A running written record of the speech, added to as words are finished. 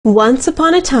Once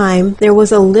upon a time, there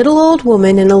was a little old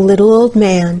woman and a little old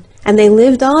man, and they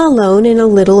lived all alone in a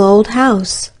little old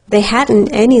house. They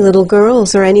hadn't any little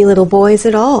girls or any little boys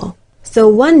at all. So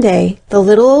one day, the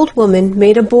little old woman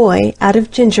made a boy out of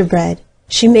gingerbread.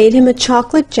 She made him a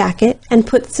chocolate jacket and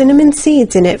put cinnamon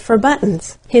seeds in it for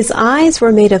buttons. His eyes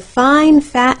were made of fine,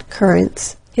 fat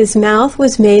currants. His mouth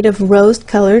was made of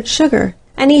rose-colored sugar,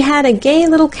 and he had a gay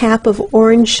little cap of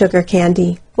orange sugar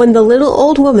candy. When the little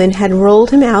old woman had rolled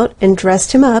him out and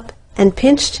dressed him up, and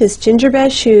pinched his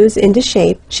gingerbread shoes into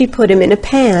shape, she put him in a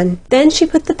pan. Then she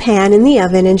put the pan in the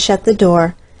oven and shut the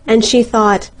door, and she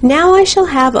thought, "Now I shall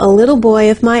have a little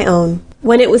boy of my own."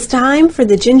 When it was time for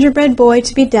the gingerbread boy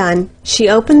to be done, she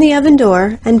opened the oven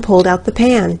door and pulled out the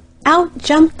pan. Out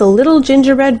jumped the little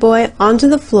gingerbread boy onto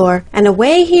the floor, and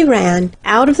away he ran,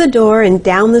 out of the door and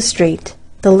down the street.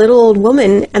 The little old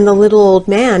woman and the little old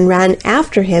man ran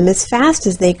after him as fast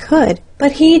as they could,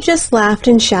 but he just laughed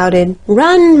and shouted,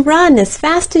 "Run, run, as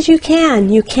fast as you can!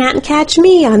 You can't catch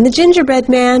me, I'm the gingerbread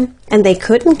man!" And they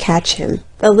couldn't catch him.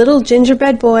 The little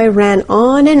gingerbread boy ran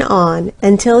on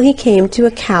until he came to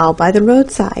a cow by the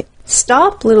roadside.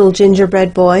 "Stop, little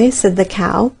gingerbread boy," said the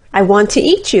cow. "I want to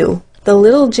eat you." The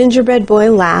little gingerbread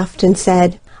boy laughed and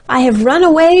said, "I have run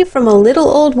away from a little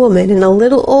old woman and a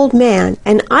little old man,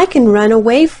 and I can run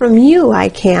away from you, I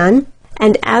can."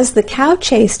 And as the cow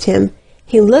chased him,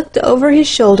 he looked over his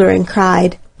shoulder and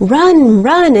cried, "Run,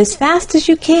 run, as fast as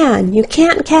you can! You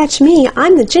can't catch me,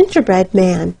 I'm the gingerbread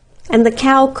man." And the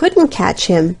cow couldn't catch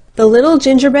him. The little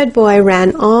gingerbread boy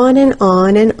ran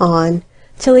on,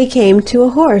 till he came to a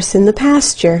horse in the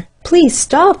pasture. "Please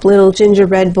stop, little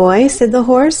gingerbread boy," said the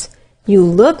horse. "You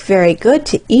look very good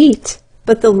to eat."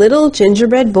 But the little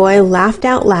gingerbread boy laughed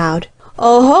out loud.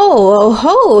 Oh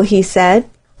ho, he said.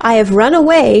 "I have run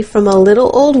away from a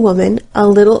little old woman, a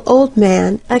little old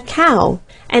man, a cow,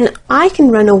 and I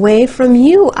can run away from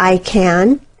you, I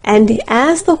can." And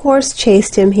as the horse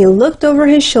chased him, he looked over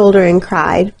his shoulder and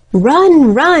cried,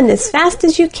 "Run, run, as fast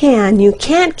as you can! You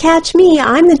can't catch me,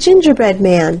 I'm the gingerbread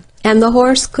man." And the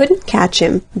horse couldn't catch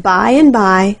him. By and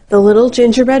by, the little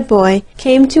gingerbread boy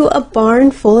came to a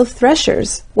barn full of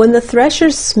threshers. When the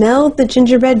threshers smelled the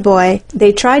gingerbread boy,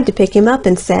 they tried to pick him up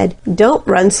and said, "Don't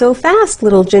run so fast,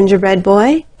 little gingerbread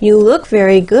boy. You look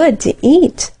very good to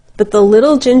eat." But the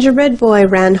little gingerbread boy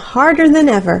ran harder than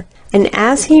ever, and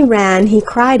as he ran, he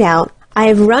cried out, "I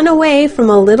have run away from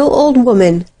a little old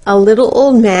woman, a little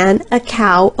old man, a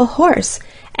cow, a horse,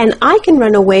 and I can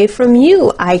run away from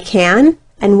you, I can."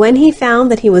 And when he found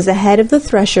that he was ahead of the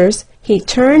threshers, he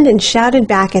turned and shouted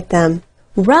back at them,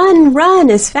 "Run,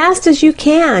 run, as fast as you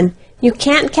can! You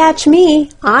can't catch me,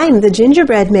 I'm the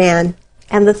gingerbread man."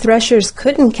 And the threshers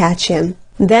couldn't catch him.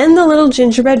 Then the little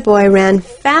gingerbread boy ran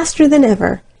faster than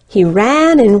ever. He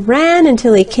ran and ran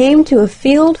until he came to a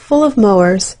field full of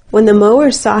mowers. When the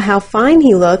mowers saw how fine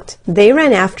he looked, they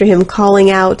ran after him,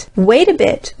 calling out, wait a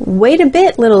bit,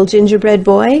 little gingerbread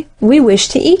boy, we wish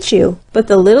to eat you." But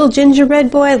the little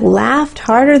gingerbread boy laughed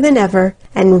harder than ever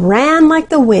and ran like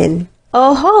the wind.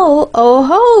 Oh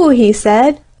ho, he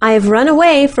said. "I have run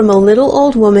away from a little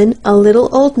old woman, a little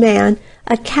old man,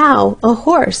 a cow, a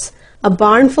horse, a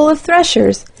barn full of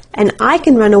threshers, and I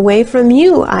can run away from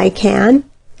you, I can."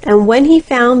 And when he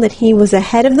found that he was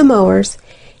ahead of the mowers,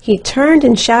 he turned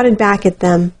and shouted back at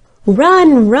them,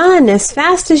 "Run, run, as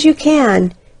fast as you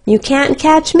can! You can't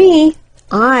catch me,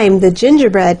 I'm the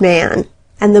gingerbread man."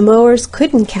 And the mowers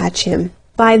couldn't catch him.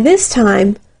 By this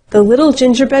time, the little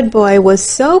gingerbread boy was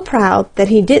so proud that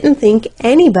he didn't think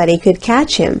anybody could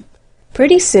catch him.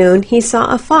 Pretty soon he saw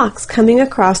a fox coming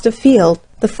across a field.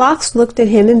 The fox looked at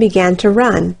him and began to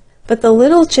run. But the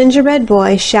little gingerbread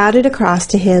boy shouted across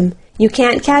to him, "You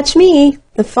can't catch me."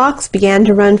 The fox began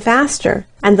to run faster,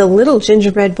 and the little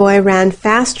gingerbread boy ran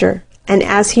faster. And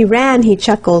as he ran, he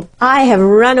chuckled, "I have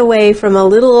run away from a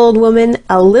little old woman,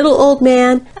 a little old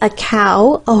man, a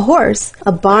cow, a horse,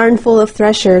 a barn full of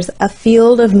threshers, a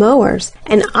field of mowers,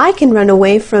 and I can run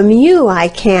away from you, I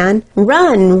can.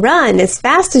 Run, run, as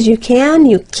fast as you can.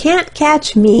 You can't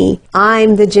catch me,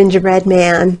 I'm the gingerbread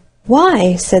man."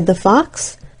 "Why," said the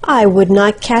fox, "I would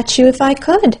not catch you if I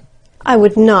could. I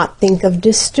would not think of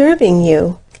disturbing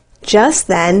you." Just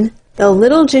then, the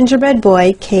little gingerbread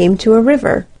boy came to a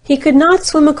river. He could not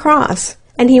swim across,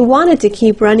 and he wanted to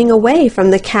keep running away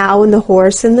from the cow and the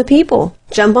horse and the people.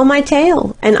 "Jump on my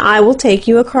tail, and I will take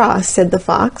you across," said the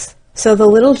fox. So the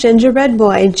little gingerbread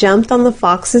boy jumped on the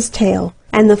fox's tail,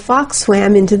 and the fox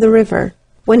swam into the river.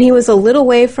 When he was a little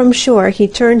way from shore, he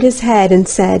turned his head and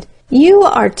said, "You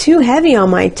are too heavy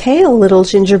on my tail, little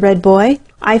gingerbread boy.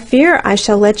 I fear I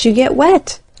shall let you get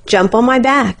wet. Jump on my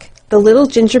back." The little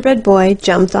gingerbread boy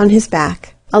jumped on his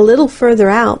back. A little further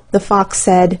out, the fox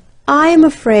said, "I am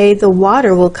afraid the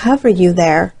water will cover you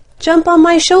there. Jump on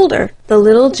my shoulder." The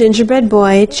little gingerbread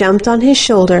boy jumped on his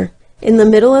shoulder. In the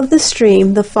middle of the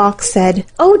stream, the fox said,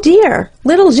 "Oh dear,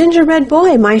 little gingerbread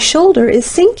boy, my shoulder is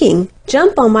sinking.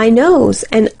 Jump on my nose,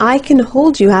 and I can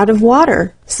hold you out of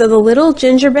water." So the little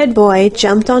gingerbread boy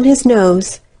jumped on his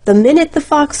nose. The minute the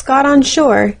fox got on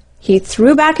shore, he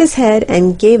threw back his head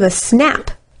and gave a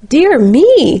snap. "Dear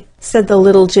me," said the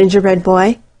little gingerbread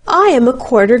boy, "I am a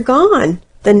quarter gone."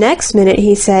 The next minute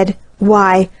he said,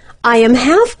 "Why, I am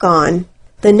half gone."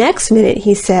 The next minute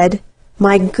he said,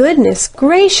 "My goodness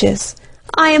gracious,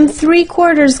 I am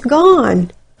 3/4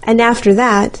 gone." And after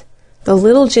that, the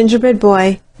little gingerbread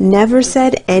boy never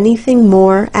said anything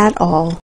more at all.